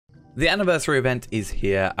The anniversary event is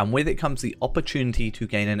here, and with it comes the opportunity to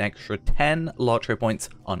gain an extra 10 LOTRO points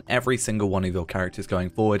on every single one of your characters going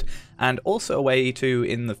forward, and also a way to,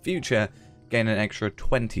 in the future, gain an extra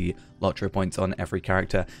 20 LOTRO points on every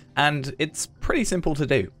character, and it's pretty simple to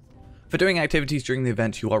do. For doing activities during the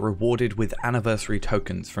event, you are rewarded with anniversary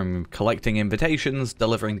tokens from collecting invitations,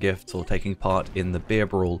 delivering gifts, or taking part in the beer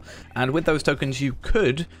brawl. And with those tokens, you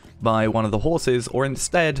could buy one of the horses, or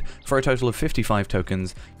instead, for a total of 55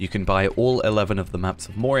 tokens, you can buy all 11 of the maps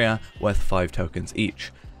of Moria, worth 5 tokens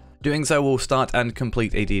each. Doing so will start and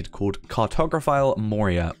complete a deed called Cartographile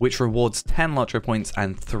Moria, which rewards 10 LOTRO points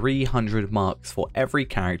and 300 marks for every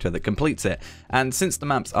character that completes it. And since the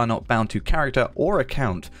maps are not bound to character or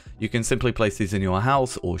account, you can simply place these in your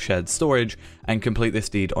house or shared storage and complete this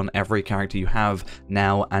deed on every character you have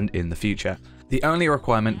now and in the future. The only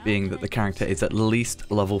requirement being that the character is at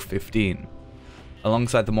least level 15.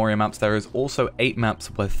 Alongside the Moria maps, there is also 8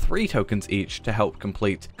 maps worth 3 tokens each to help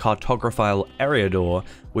complete Cartographile Eriador,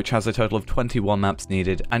 which has a total of 21 maps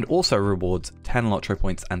needed and also rewards 10 LOTRO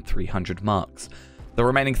points and 300 marks. The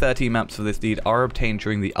remaining 13 maps for this deed are obtained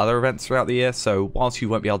during the other events throughout the year, so whilst you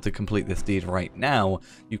won't be able to complete this deed right now,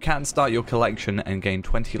 you can start your collection and gain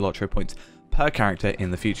 20 LOTRO points per character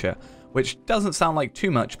in the future, which doesn't sound like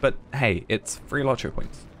too much, but hey, it's free LOTRO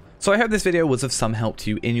points. So I hope this video was of some help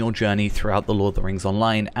to you in your journey throughout the Lord of the Rings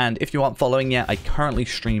Online, and if you aren't following yet, I currently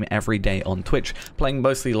stream every day on Twitch, playing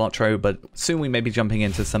mostly LOTRO, but soon we may be jumping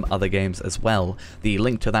into some other games as well. The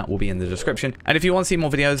link to that will be in the description, and if you want to see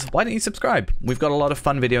more videos, why don't you subscribe? We've got a lot of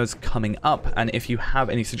fun videos coming up, and if you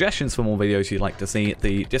have any suggestions for more videos you'd like to see,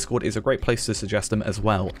 the Discord is a great place to suggest them as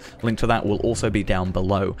well. Link to that will also be down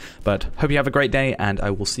below. But hope you have a great day, and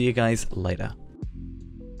I will see you guys later.